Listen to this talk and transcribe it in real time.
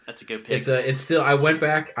That's a good pick. It's still. I went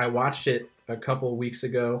back. I watched it a couple weeks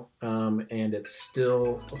ago, and it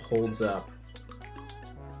still holds up.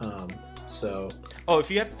 So. Oh, if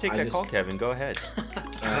you have to take that call, Kevin, go ahead.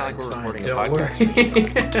 It's not like we're recording a Don't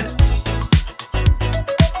podcast.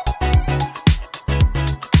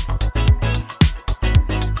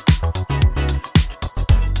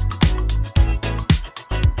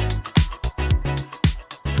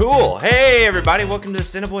 Cool. Hey, everybody. Welcome to the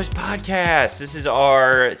CineBoiz podcast. This is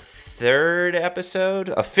our third episode,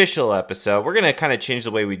 official episode. We're going to kind of change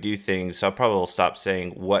the way we do things, so I probably will stop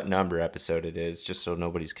saying what number episode it is, just so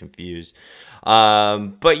nobody's confused.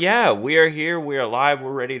 But yeah, we are here. We are live.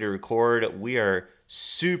 We're ready to record. We are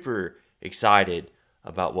super excited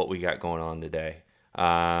about what we got going on today.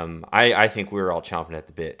 I think we were all chomping at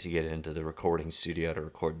the bit to get into the recording studio to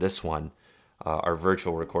record this one, our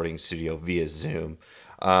virtual recording studio via Zoom.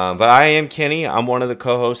 But I am Kenny. I'm one of the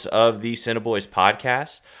co-hosts of the CineBoiz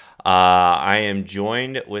podcast. I am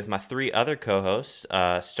joined with my three other co-hosts,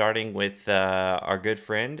 starting with our good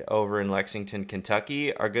friend over in Lexington,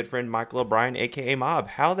 Kentucky, our good friend Michael O'Brien, a.k.a. Mob.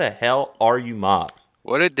 How the hell are you, Mob?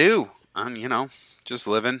 What'd it do? Just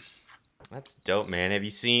living. That's dope, man. Have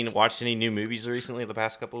you watched any new movies recently the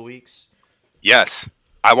past couple of weeks? Yes.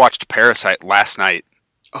 I watched Parasite last night.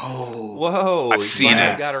 Oh. Whoa. I've seen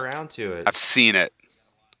it. Got around to it. I've seen it.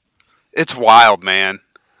 It's wild, man.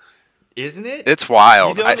 Isn't it? It's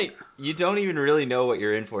wild. You don't even really know what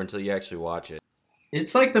you're in for until you actually watch it.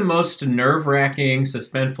 It's like the most nerve-wracking,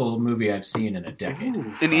 suspenseful movie I've seen in a decade.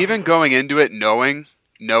 Ooh. And even going into it knowing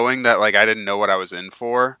that like I didn't know what I was in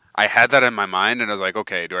for, I had that in my mind and I was like,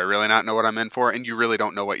 okay, do I really not know what I'm in for? And you really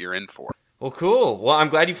don't know what you're in for. Well, cool. Well, I'm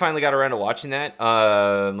glad you finally got around to watching that.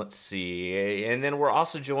 Let's see. And then we're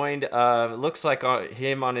also joined, looks like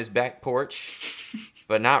him on his back porch,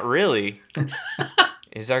 but not really,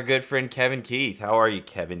 is our good friend Kevin Keith. How are you,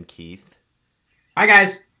 Kevin Keith? Hi,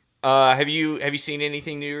 guys. Have you seen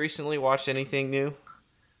anything new recently? Watched anything new?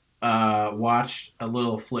 Watched a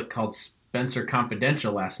little flick called Spencer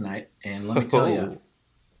Confidential last night, and let me tell you,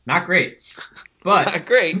 not great, but Not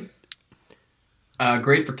great.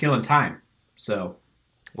 Great for killing time. So,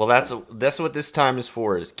 Well, that's what this time is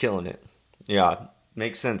for, is killing it. Yeah,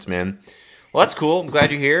 makes sense, man. Well, that's cool. I'm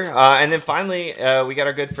glad you're here. And then finally, we got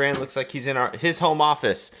our good friend. Looks like he's in his home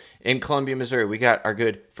office in Columbia, Missouri. We got our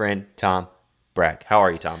good friend Tom Brack. How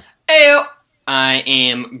are you, Tom? Hey, I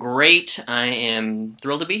am great. I am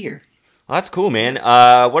thrilled to be here. Well, that's cool, man.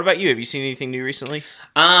 What about you? Have you seen anything new recently?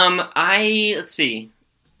 Let's see.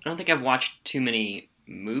 I don't think I've watched too many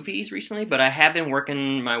movies recently, but I have been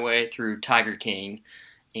working my way through Tiger King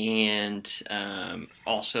and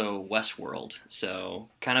also Westworld. So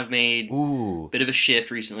kind of made a bit of a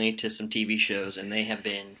shift recently to some TV shows, and they have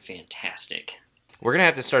been fantastic. We're gonna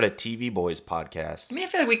have to start a TV Boys podcast. I mean, I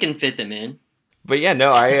feel like we can fit them in. But yeah,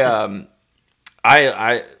 no,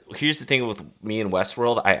 I here's the thing with me and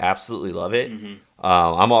Westworld. I absolutely love it. Mm-hmm.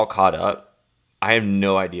 I'm all caught up. I have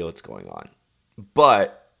no idea what's going on,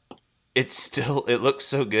 but it looks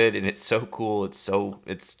so good and it's so cool.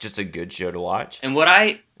 It's just a good show to watch. And what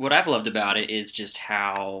I've loved about it is just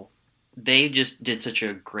how they just did such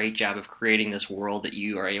a great job of creating this world that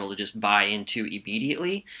you are able to just buy into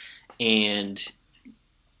immediately, and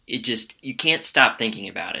you can't stop thinking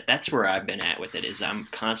about it. That's where I've been at with it, is I'm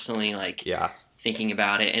constantly thinking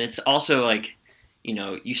about it. And it's also like,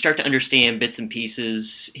 you start to understand bits and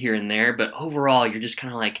pieces here and there, but overall you're just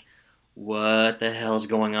kind of like, what the hell's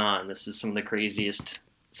going on? This is some of the craziest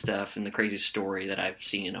stuff and the craziest story that I've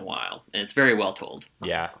seen in a while. And it's very well told.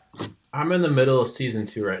 Yeah. I'm in the middle of season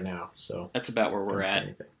 2 right now, so that's about where we're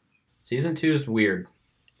at. Season 2 is weird.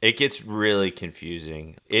 It gets really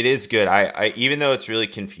confusing. It is good. I even though it's really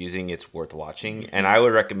confusing, it's worth watching. And I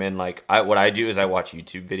would recommend, what I do is I watch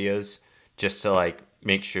YouTube videos just to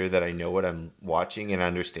make sure that I know what I'm watching and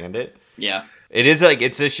understand it. Yeah. It is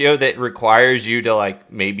it's a show that requires you to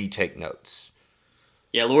maybe take notes.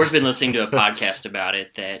 Yeah, Laura's been listening to a podcast about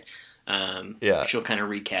it that she'll kind of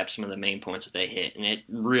recap some of the main points that they hit, and it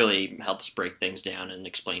really helps break things down and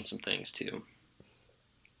explain some things too.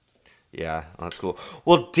 Yeah, that's cool.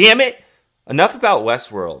 Well, damn it! Enough about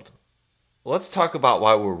Westworld. Let's talk about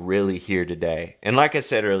why we're really here today. And like I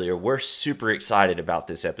said earlier, we're super excited about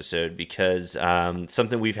this episode because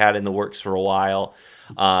something we've had in the works for a while.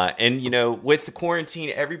 And, with the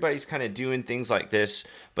quarantine, everybody's kind of doing things like this.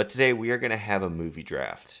 But today we are going to have a movie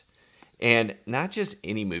draft. And not just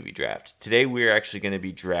any movie draft. Today we are actually going to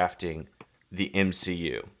be drafting the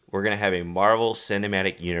MCU. We're going to have a Marvel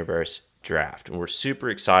Cinematic Universe draft, and we're super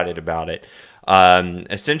excited about it.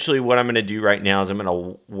 Essentially, what I'm going to do right now is I'm going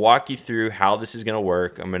to walk you through how this is going to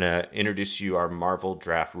work. I'm going to introduce you our Marvel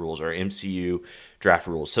draft rules, our MCU draft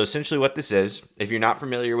rules. So essentially what this is, if you're not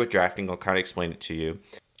familiar with drafting, I'll kind of explain it to you.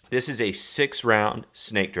 This is a 6-round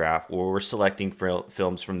snake draft where we're selecting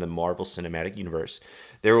films from the Marvel Cinematic Universe.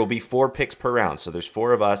 There will be 4 picks per round. So there's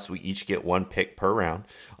 4 of us. We each get 1 pick per round.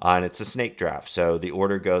 And it's a snake draft. So the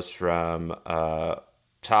order goes from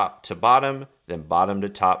top to bottom, then bottom to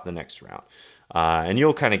top the next round. And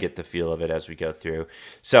you'll kind of get the feel of it as we go through.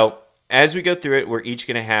 So as we go through it, we're each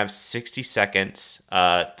going to have 60 seconds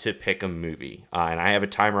to pick a movie. And I have a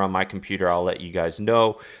timer on my computer. I'll let you guys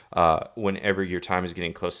know whenever your time is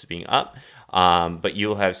getting close to being up. But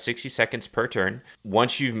you'll have 60 seconds per turn.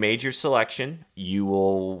 Once you've made your selection, you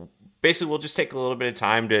will basically, we'll just take a little bit of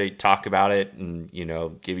time to talk about it and, you know,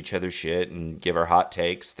 give each other shit and give our hot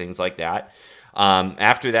takes, things like that.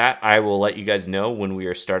 After that, I will let you guys know when we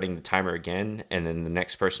are starting the timer again, and then the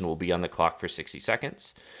next person will be on the clock for 60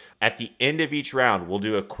 seconds. At the end of each round, we'll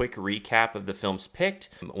do a quick recap of the films picked.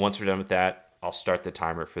 Once we're done with that, I'll start the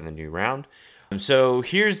timer for the new round. So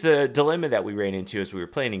here's the dilemma that we ran into as we were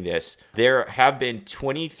planning this. There have been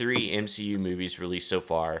 23 MCU movies released so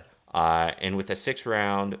far. And with a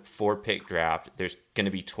 6-round, 4-pick draft, there's going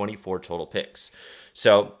to be 24 total picks.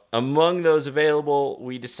 So among those available,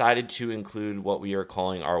 we decided to include what we are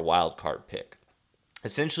calling our wild card pick.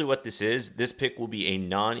 Essentially what this pick will be a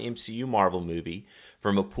non-MCU Marvel movie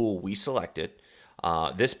from a pool we selected.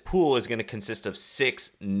 This pool is going to consist of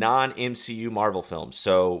 6 non-MCU Marvel films.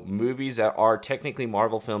 So movies that are technically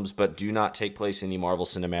Marvel films but do not take place in the Marvel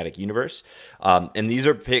Cinematic Universe. And these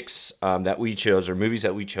are picks that we chose, or movies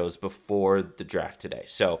that we chose before the draft today.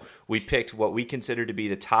 So we picked what we consider to be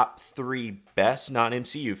the top 3 best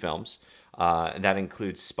non-MCU films. And that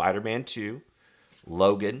includes Spider-Man 2,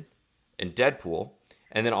 Logan, and Deadpool.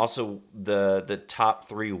 And then also the top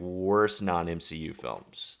 3 worst non-MCU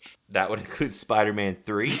films. That would include Spider-Man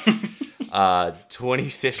 3,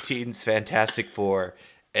 2015's Fantastic Four,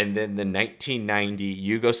 and then the 1990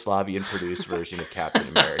 Yugoslavian-produced version of Captain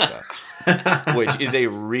America, which is a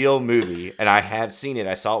real movie, and I have seen it.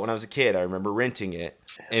 I saw it when I was a kid. I remember renting it.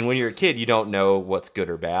 And when you're a kid, you don't know what's good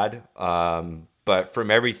or bad. But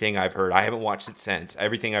from everything I've heard, I haven't watched it since.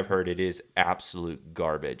 Everything I've heard, it is absolute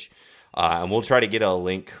garbage. And we'll try to get a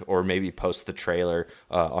link or maybe post the trailer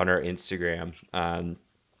on our Instagram.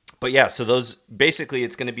 But yeah, so those basically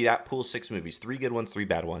it's going to be that pool 6 movies, 3 good ones, 3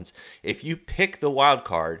 bad ones. If you pick the wild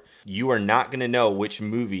card, you are not going to know which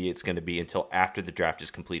movie it's going to be until after the draft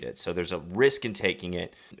is completed. So there's a risk in taking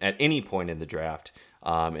it at any point in the draft,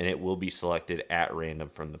 and it will be selected at random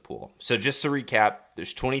from the pool. So just to recap,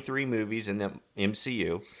 there's 23 movies in the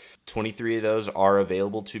MCU. 23 of those are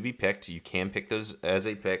available to be picked. You can pick those as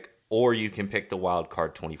a pick, or you can pick the wild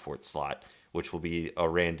card 24th slot, which will be a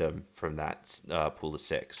random from that pool of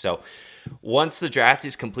 6. So once the draft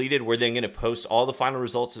is completed, we're then going to post all the final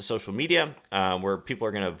results to social media, where people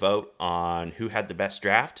are going to vote on who had the best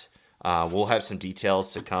draft. We'll have some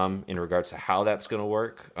details to come in regards to how that's going to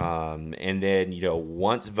work. And then,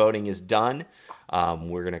 once voting is done,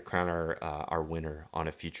 we're going to crown our winner on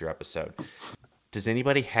a future episode. Does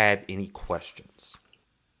anybody have any questions?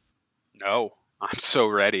 No, I'm so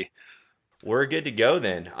ready. We're good to go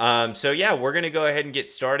then. So yeah, we're going to go ahead and get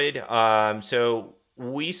started. So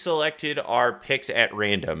we selected our picks at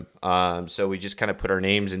random. So we just kind of put our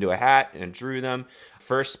names into a hat and drew them.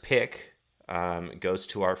 First pick goes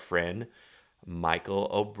to our friend Michael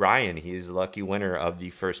O'Brien. He's the lucky winner of the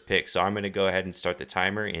first pick. So I'm going to go ahead and start the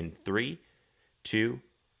timer in 3, 2,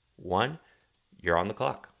 1. You're on the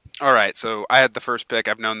clock. All right, so I had the first pick.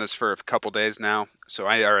 I've known this for a couple days now, so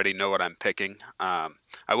I already know what I'm picking. I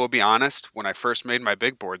will be honest, when I first made my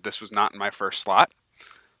big board, this was not in my first slot.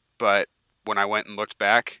 But when I went and looked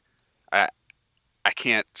back, I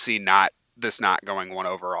can't see this not going 1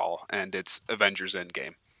 overall, and it's Avengers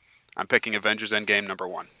Endgame. I'm picking Avengers Endgame number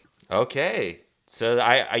 1. Okay. So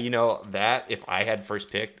I that if I had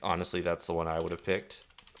first picked, honestly, that's the one I would have picked.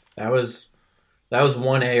 That was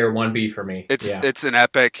 1A or 1B for me. It's an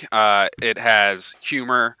epic. It has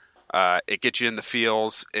humor. It gets you in the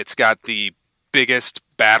feels. It's got the biggest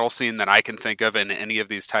battle scene that I can think of in any of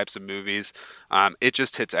these types of movies. It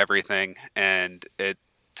just hits everything, and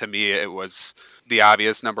to me it was the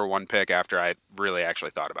obvious number 1 pick after I really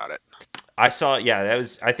actually thought about it. I saw,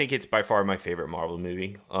 I think it's by far my favorite Marvel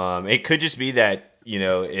movie. It could just be that,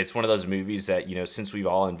 it's one of those movies that, since we've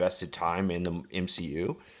all invested time in the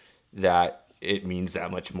MCU, that it means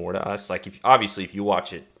that much more to us. Like, if you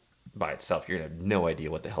watch it by itself, you're going to have no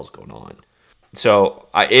idea what the hell's going on. So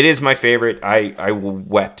it is my favorite. I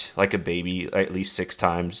wept like a baby at least 6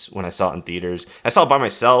 times when I saw it in theaters. I saw it by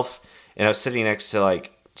myself, and I was sitting next to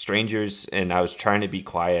like strangers, and I was trying to be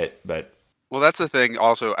quiet, but Well, that's the thing.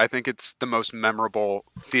 Also, I think it's the most memorable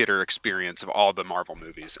theater experience of all the Marvel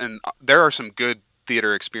movies, and there are some good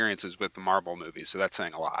theater experiences with the Marvel movies, so that's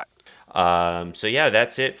saying a lot. So yeah,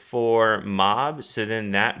 that's it for Mob. So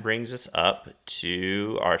then that brings us up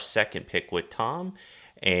to our second pick with Tom,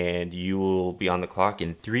 and you will be on the clock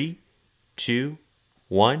in 3, 2,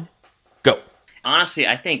 1, go. Honestly,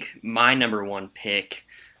 I think my number one pick,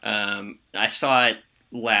 I saw it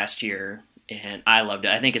last year and I loved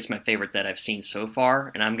it. I think it's my favorite that I've seen so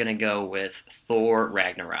far, and I'm going to go with Thor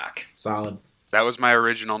Ragnarok. Solid. That was my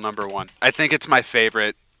original number one. I think it's my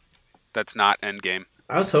favorite that's not Endgame.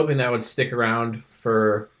 I was hoping that would stick around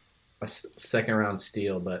for a second round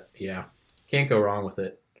steal, but yeah, can't go wrong with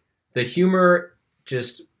it. The humor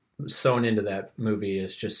just sewn into that movie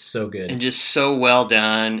is just so good. And just so well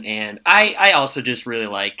done. And I also just really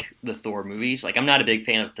like the Thor movies. Like, I'm not a big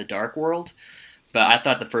fan of The Dark World, but I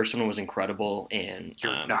thought the first one was incredible. And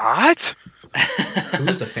You're not?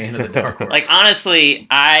 Who's a fan of The Dark World? Like, honestly,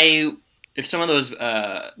 if some of those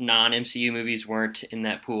non-MCU movies weren't in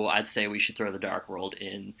that pool, I'd say we should throw The Dark World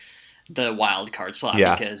in the wild card slot,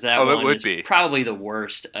 because that one would is be probably the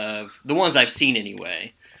worst of the ones I've seen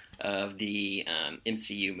anyway, of the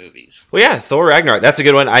MCU movies. Well, yeah, Thor Ragnarok. That's a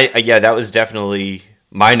good one. Yeah, that was definitely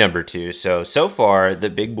my number 2. So far, the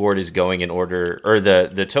big board is going in order, or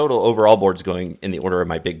the total overall board is going in the order of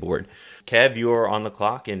my big board. Kev, you are on the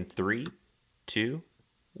clock in 3, 2,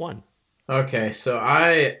 1. Okay, so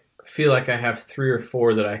I feel like I have 3 or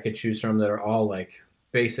 4 that I could choose from that are all like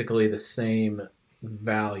basically the same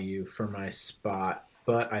value for my spot.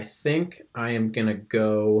 But I think I am going to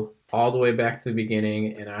go all the way back to the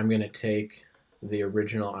beginning, and I'm going to take the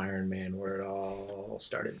original Iron Man where it all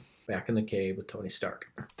started, back in the cave with Tony Stark.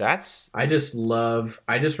 I just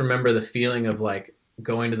remember the feeling of like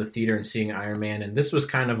going to the theater and seeing Iron Man, and this was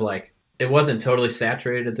kind of like, it wasn't totally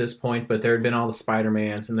saturated at this point, but there had been all the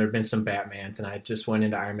Spider-Mans and there had been some Batmans, and I just went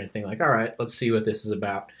into Iron Man thinking like, all right, let's see what this is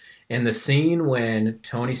about. And the scene when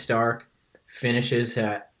Tony Stark finishes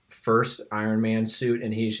that first Iron Man suit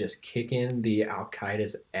and he's just kicking the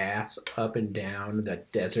Al-Qaeda's ass up and down the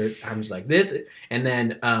desert, I'm just like, this. And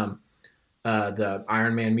then the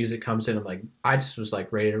Iron Man music comes in. I'm like, I just was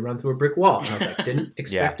like ready to run through a brick wall. And I was like, didn't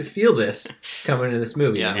expect to feel this coming into this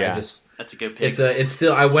movie. Yeah. That's a good pick. It's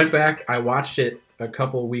still, I went back, I watched it a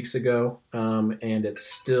couple weeks ago, and it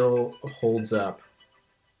still holds up.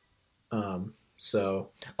 So.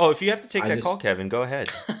 Oh, if you have to take that call, Kevin, go ahead.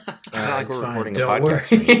 It's not like we're recording a Don't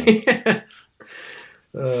podcast.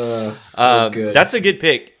 Good. That's a good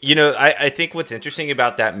pick. You know, I think what's interesting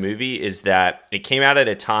about that movie is that it came out at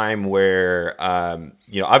a time where,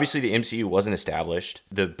 obviously the MCU wasn't established.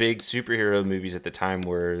 The big superhero movies at the time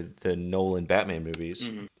were the Nolan Batman movies.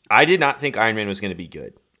 Mm-hmm. I did not think Iron Man was going to be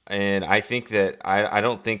good. And I think that I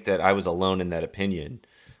don't think that I was alone in that opinion.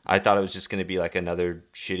 I thought it was just going to be like another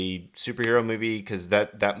shitty superhero movie, because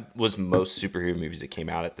that was most superhero movies that came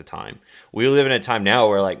out at the time. We live in a time now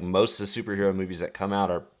where like most of the superhero movies that come out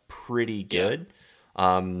are pretty good,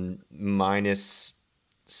 minus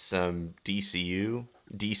some DCEU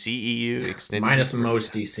extended. Minus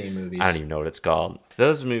most DC movies. I don't even know what it's called.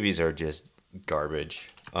 Those movies are just garbage.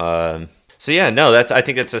 I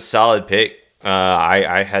think that's a solid pick.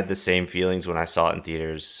 I had the same feelings when I saw it in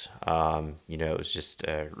theaters. It was just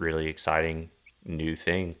a really exciting new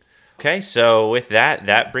thing. Okay, so with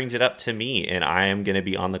that brings it up to me, and I am going to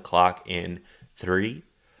be on the clock in 3,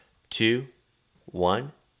 2,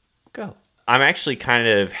 1, go. I'm actually kind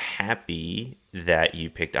of happy that you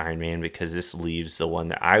picked Iron Man, because this leaves the one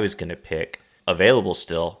that I was going to pick available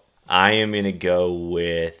still. I am going to go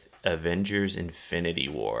with Avengers Infinity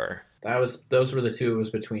War. Those were the two it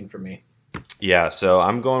was between for me. Yeah, so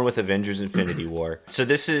I'm going with Avengers Infinity War. So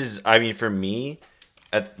this is, for me,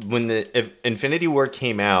 when the Infinity War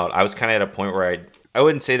came out, I was kind of at a point where I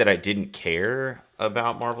wouldn't say that I didn't care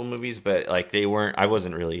about Marvel movies, but like I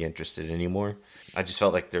wasn't really interested anymore. I just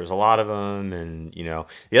felt like there was a lot of them, and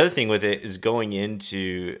the other thing with it is going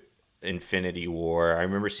into Infinity War, I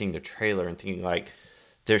remember seeing the trailer and thinking like,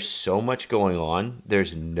 there's so much going on,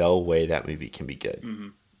 there's no way that movie can be good. Mm-hmm.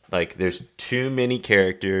 Like, there's too many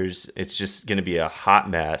characters. It's just going to be a hot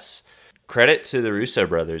mess. Credit to the Russo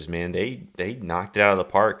brothers, man. They knocked it out of the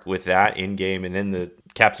park with that Endgame, and then the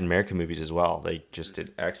Captain America movies as well. They just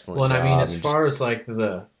did excellent job. Well, and as far as like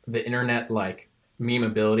the internet like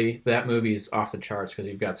memeability. That movie's off the charts because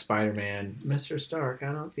you've got Spider-Man, Mr. Stark,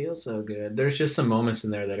 I don't feel so good. There's just some moments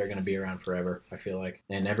in there that are going to be around forever, I feel like.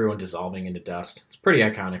 And everyone dissolving into dust. It's pretty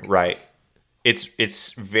iconic. Right.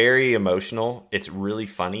 It's very emotional. It's really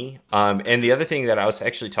funny. And the other thing that I was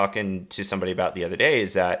actually talking to somebody about the other day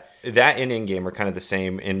is that and Endgame are kind of the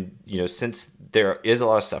same. And, since there is a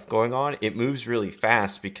lot of stuff going on, it moves really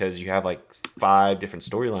fast because you have like 5 different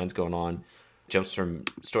storylines going on. Jumps from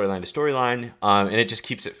storyline to storyline. And it just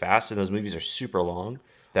keeps it fast. And those movies are super long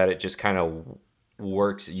that it just kind of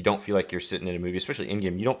works. You don't feel like you're sitting in a movie, especially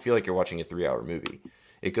Endgame. You don't feel like you're watching a 3-hour movie.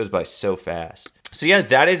 It goes by so fast. So yeah,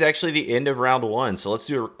 that is actually the end of round 1. So let's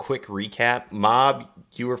do a quick recap. Mob,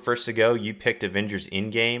 you were first to go. You picked Avengers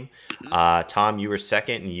Endgame. Tom, you were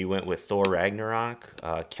second, and you went with Thor Ragnarok.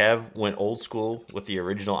 Kev went old school with the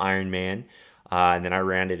original Iron Man. And then I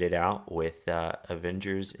rounded it out with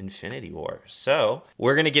Avengers Infinity War. So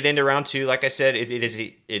we're going to get into round 2. Like I said,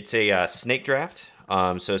 it's a snake draft.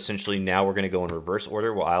 So essentially now we're going to go in reverse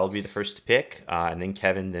order. Well, I'll be the first to pick, and then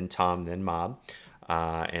Kevin, then Tom, then Mob.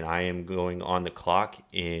 And I am going on the clock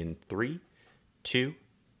in 3, 2,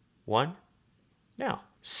 1, now.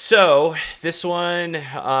 So this one,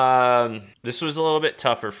 this was a little bit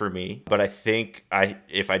tougher for me, but I think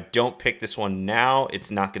if I don't pick this one now,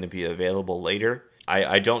 it's not going to be available later.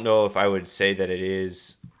 I don't know if I would say that it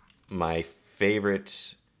is my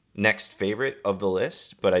next favorite of the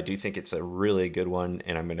list, but I do think it's a really good one,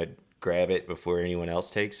 and I'm going to grab it before anyone else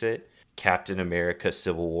takes it. Captain America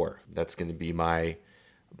Civil War. That's going to be my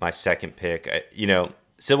second pick.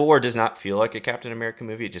 Civil War does not feel like a Captain America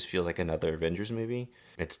movie. It just feels like another Avengers movie.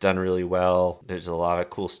 It's done really well. There's a lot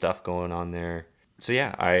of cool stuff going on there. So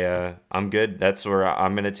yeah, I'm good. That's where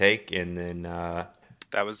I'm going to take. And then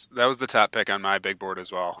that was the top pick on my big board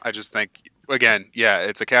as well. I just think, again, yeah,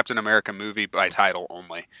 it's a Captain America movie by title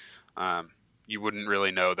only. You wouldn't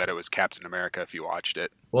really know that it was Captain America if you watched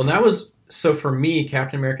it. Well, so for me,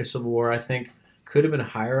 Captain America Civil War, I think, could have been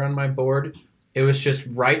higher on my board. It was just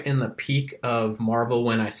right in the peak of Marvel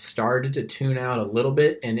when I started to tune out a little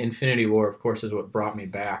bit, and Infinity War, of course, is what brought me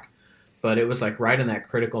back. But it was like right in that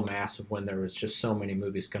critical mass of when there was just so many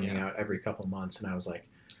movies coming out every couple months, and I was like,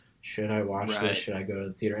 should I watch this? Should I go to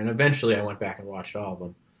the theater? And eventually I went back and watched all of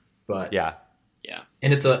them. But yeah.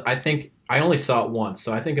 And I think I only saw it once,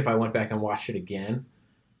 so I think if I went back and watched it again,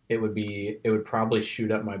 it would probably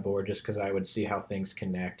shoot up my board just because I would see how things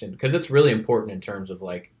connect, and because it's really important in terms of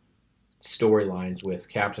like storylines with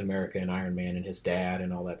Captain America and Iron Man and his dad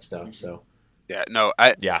and all that stuff. So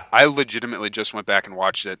I legitimately just went back and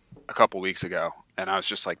watched it a couple weeks ago, and I was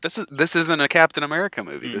just like, this isn't a Captain America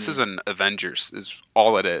movie. This is an Avengers is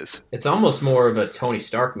all it is. It's almost more of a Tony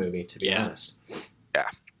Stark movie, to be honest.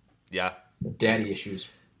 Yeah. Daddy issues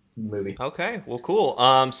movie. Okay, well, cool.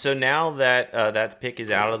 So now that that pick is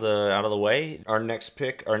out of the way, our next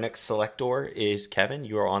selector is Kevin.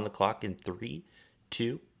 You are on the clock in 3,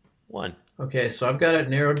 2, 1. Okay, so I've got it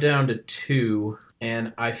narrowed down to 2,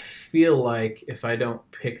 and I feel like if I don't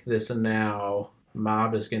pick this now,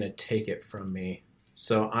 Mob is going to take it from me.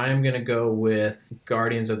 So I'm going to go with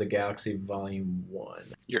Guardians of the Galaxy Volume 1.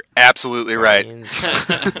 You're absolutely right.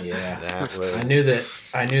 Yeah.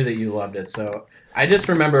 I knew that you loved it. So I just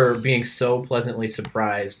remember being so pleasantly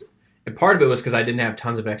surprised. And part of it was because I didn't have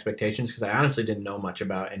tons of expectations, because I honestly didn't know much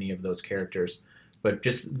about any of those characters. But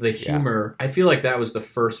just the humor, I feel like that was the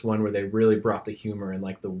first one where they really brought the humor and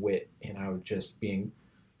like the wit. And I was just being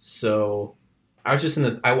so... I was just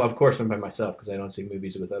I of course went by myself because I don't see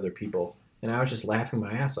movies with other people. And I was just laughing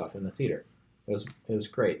my ass off in the theater. It was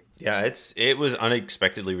great. Yeah, it was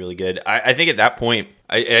unexpectedly really good. I think at that point,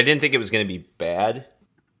 I didn't think it was going to be bad.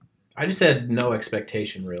 I just had no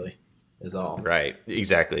expectation, really, is all. Right,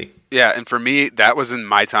 exactly. Yeah, and for me, that was in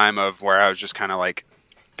my time of where I was just kind of like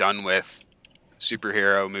done with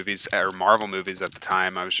superhero movies or Marvel movies at the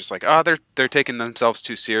time. I was just like, oh, they're taking themselves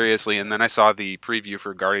too seriously. And then I saw the preview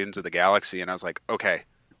for Guardians of the Galaxy, and I was like, okay.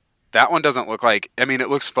 That one doesn't look like... I mean, it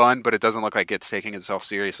looks fun, but it doesn't look like it's taking itself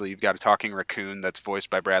seriously. You've got a talking raccoon that's voiced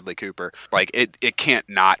by Bradley Cooper. Like, it can't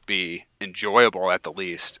not be enjoyable at the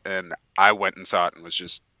least. And I went and saw it and was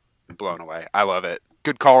just blown away. I love it.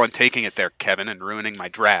 Good call on taking it there, Kevin, and ruining my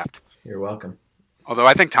draft. You're welcome. Although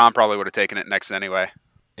I think Tom probably would have taken it next anyway.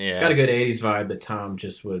 Yeah. It's got a good 80s vibe that Tom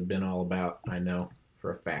just would have been all about, I know,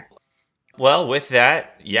 for a fact. Well, with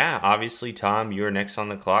that, yeah, obviously, Tom, you're next on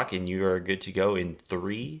the clock, and you are good to go in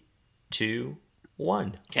 3, 2,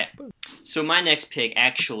 1. Okay. So my next pick,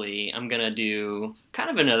 actually, I'm gonna do kind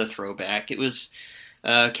of another throwback. It was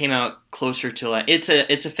came out closer to it's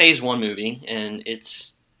a Phase 1 movie, and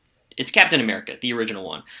it's Captain America, the original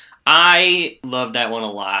one. I love that one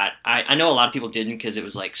a lot. I know a lot of people didn't because it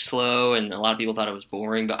was like slow and a lot of people thought it was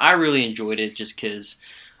boring, but I really enjoyed it just because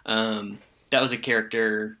that was a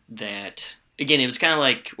character that, again, it was kind of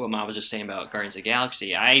like what Ma was just saying about Guardians of the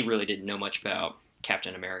Galaxy. I really didn't know much about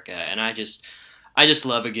Captain America, and I just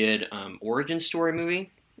love a good origin story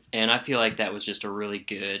movie, and I feel like that was just a really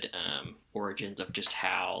good origins of just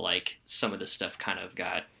how like some of this stuff kind of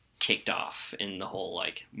got kicked off in the whole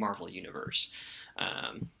like Marvel universe.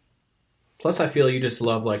 Um, Plus, I feel you just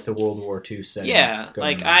love like the World War II setting. yeah,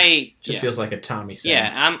 like feels like a Tommy setting.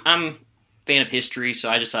 Yeah, I'm a fan of history, so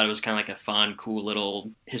I just thought it was kind of like a fun, cool little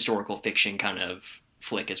historical fiction kind of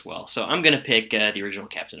flick as well. So I'm gonna pick the original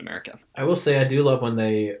Captain America. I will say I do love when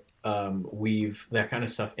they weave that kind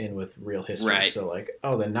of stuff in with real history. Right. So like,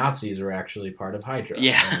 oh, the Nazis were actually part of Hydra.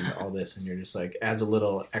 Yeah. And all this, and you're just like adds a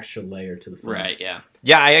little extra layer to the film. Right. Yeah.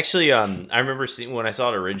 Yeah, I actually I remember seeing when I saw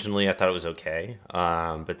it originally, I thought it was okay.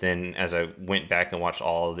 But then as I went back and watched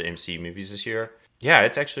all of the MCU movies this year, yeah,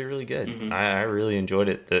 it's actually really good. Mm-hmm. I really enjoyed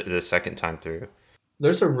it the second time through.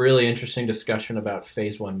 There's a really interesting discussion about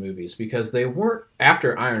Phase 1 movies because they weren't,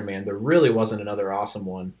 after Iron Man, there really wasn't another awesome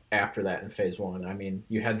one after that in Phase 1. I mean,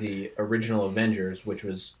 you had the original Avengers, which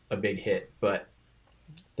was a big hit, but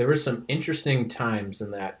there were some interesting times in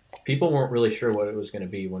that people weren't really sure what it was going to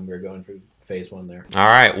be when we were going through Phase 1 there. All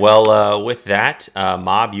right, well, with that,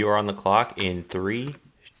 Mob, you are on the clock in 3,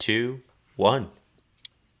 2, 1.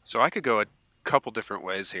 So I could go a couple different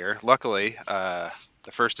ways here. Luckily,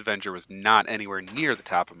 the first Avenger was not anywhere near the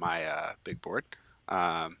top of my big board.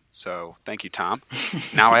 So thank you, Tom.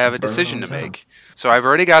 Now I have a decision to make. So I've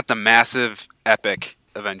already got the massive, epic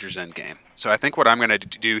Avengers Endgame. So I think what I'm going to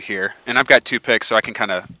do here, and I've got 2 picks, so I can kind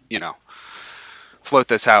of, float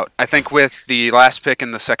this out. I think with the last pick in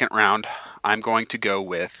the second round, I'm going to go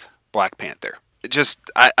with Black Panther.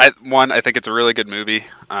 I think it's a really good movie.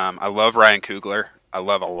 I love Ryan Coogler. I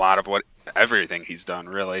love a lot of everything he's done,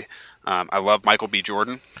 really. I love Michael B.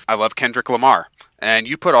 Jordan. I love Kendrick Lamar. And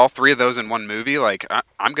you put all 3 of those in one movie, like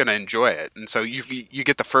I'm going to enjoy it. And so you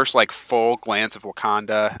get the first like full glance of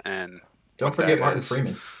Wakanda and don't forget Martin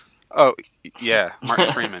Freeman. Oh yeah,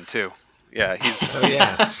 Martin Freeman too. Yeah, he's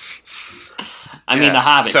I mean, The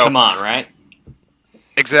Hobbit. Come on, right?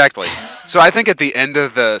 Exactly. So I think at the end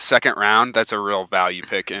of the second round, that's a real value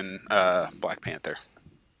pick in Black Panther.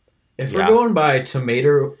 If we're going by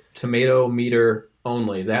tomato meter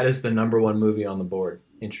only, that is the #1 movie on the board,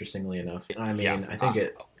 interestingly enough. I mean, I think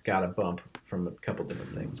it got a bump from a couple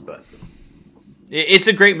different things, but it's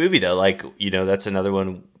a great movie though. Like, that's another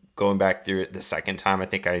one. Going back through it the second time, I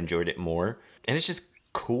think I enjoyed it more, and it's just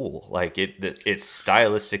cool. Like it's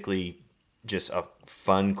stylistically just a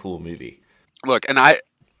fun, cool movie. Look, and I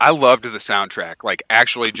loved the soundtrack. Like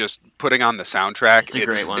actually, just putting on the soundtrack, it's a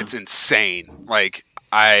great one. It's insane. Like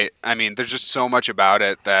I mean, there's just so much about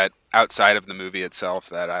it that outside of the movie itself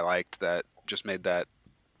that I liked that just made that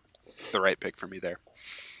the right pick for me there.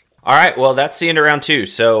 All right, well, that's the end of round 2.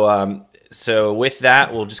 So with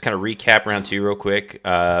that, we'll just kind of recap round 2 real quick.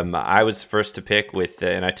 I was the first to pick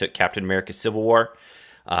and I took Captain America: Civil War.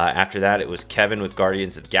 After that, it was Kevin with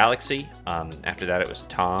Guardians of the Galaxy. After that, it was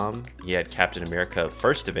Tom. He had Captain America: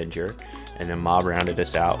 First Avenger, and then Mob rounded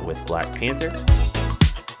us out with Black Panther.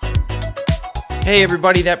 Hey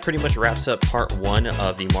everybody, that pretty much wraps up part 1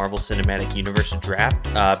 of the Marvel Cinematic Universe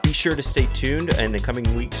draft. Be sure to stay tuned in the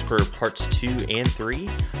coming weeks for parts 2 and 3.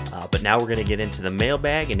 But now we're going to get into the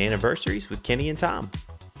mailbag and anniversaries with Kenny and Tom.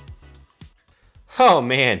 Oh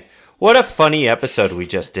man, what a funny episode we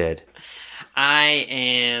just did. I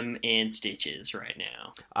am in stitches right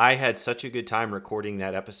now. I had such a good time recording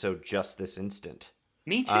that episode just this instant.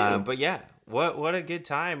 Me too. But yeah, what a good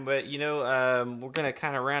time. But we're gonna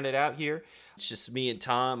kind of round it out here. It's just me and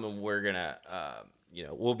Tom, and we're gonna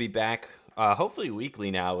we'll be back hopefully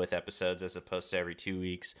weekly now with episodes as opposed to every 2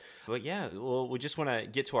 weeks. But yeah, we just want to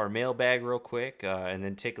get to our mailbag real quick and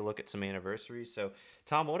then take a look at some anniversaries. So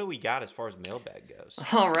Tom, what do we got as far as mailbag goes?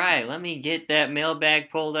 All right, let me get that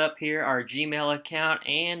mailbag pulled up here, our Gmail account,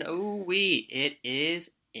 and it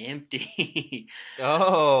is empty.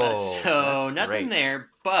 Oh, so nothing great. there,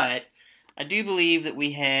 but I do believe that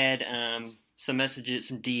we had some messages,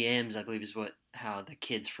 some DMs, I believe is how the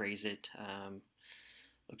kids phrase it.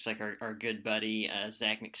 Looks like our good buddy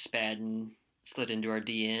Zach McSpadden slid into our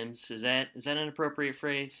DMs. Is that an appropriate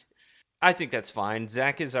phrase? I think that's fine.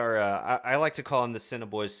 Zach is our I like to call him the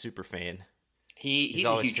CineBoiz super fan. He's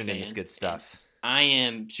always a huge sending fan. us good stuff. I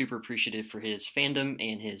am super appreciative for his fandom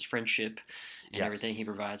and his friendship and everything he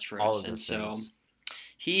provides for all us. of And those so things.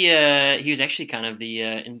 he was actually kind of the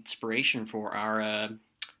inspiration for our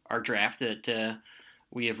draft that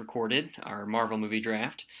we have recorded our Marvel movie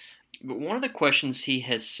draft. But one of the questions he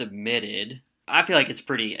has submitted, I feel like it's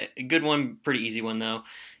a good one, pretty easy one though.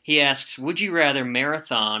 He asks, would you rather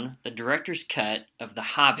marathon the director's cut of The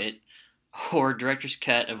Hobbit or director's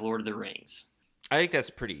cut of Lord of the Rings? I think that's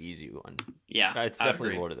a pretty easy one. Yeah, it's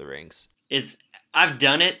definitely Lord of the Rings. I've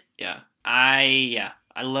done it. Yeah, I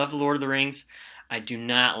love the Lord of the Rings. I do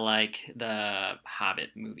not like the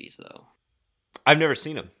Hobbit movies though. I've never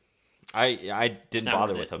seen them. I didn't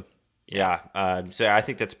bother with them. Yeah. So I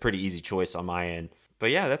think that's a pretty easy choice on my end. But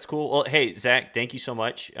yeah, that's cool. Well, hey, Zach, thank you so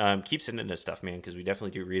much. Keep sending us stuff, man, because we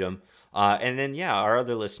definitely do read them. And then, yeah, our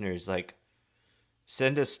other listeners, like,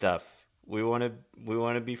 send us stuff. We want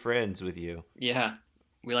to be friends with you. Yeah.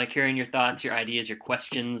 We like hearing your thoughts, your ideas, your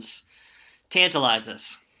questions. Tantalize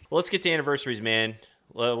us. Well, let's get to anniversaries, man.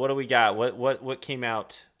 What do we got? What came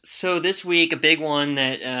out? So this week, a big one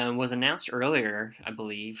that was announced earlier, I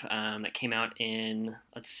believe, that came out in,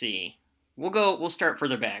 let's see. We'll start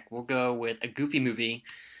further back. We'll go with a Goofy movie.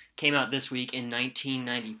 Came out this week in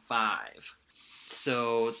 1995.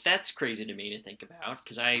 So that's crazy to me to think about,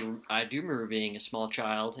 because I do remember being a small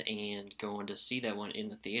child and going to see that one in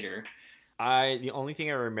the theater. The only thing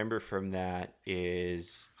I remember from that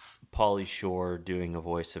is Pauly Shore doing a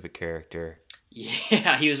voice of a character.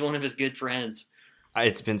 Yeah, he was one of his good friends.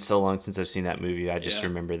 It's been so long since I've seen that movie. I just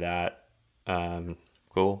remember that.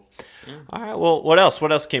 Cool. Yeah. All right. Well, what else?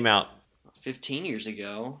 What else came out? 15 years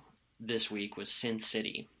ago, this week was Sin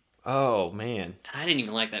City. Oh, man. I didn't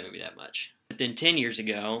even like that movie that much. But then 10 years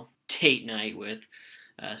ago, Date Night with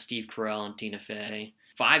Steve Carell and Tina Fey.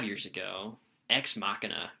 5 years ago, Ex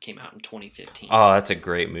Machina came out in 2015. Oh, that's a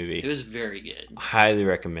great movie. It was very good. Highly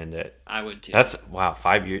recommend it. I would too.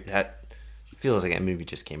 5 years. That feels like that movie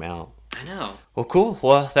just came out. I know. Well, cool.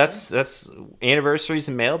 Well, that's anniversaries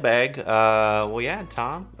and mailbag. Well, yeah,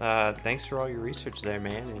 Tom. Thanks for all your research there,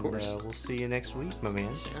 man. And, of course. We'll see you next week, my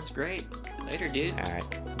man. Sounds great. Later, dude. All right.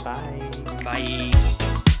 Bye. Bye.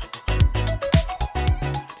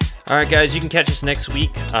 All right, guys. You can catch us next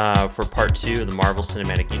week for part 2 of the Marvel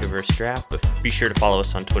Cinematic Universe draft. But be sure to follow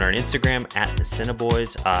us on Twitter and Instagram at the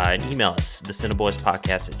CineBoiz, and email us,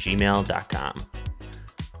 thecineBoizpodcast@gmail.com.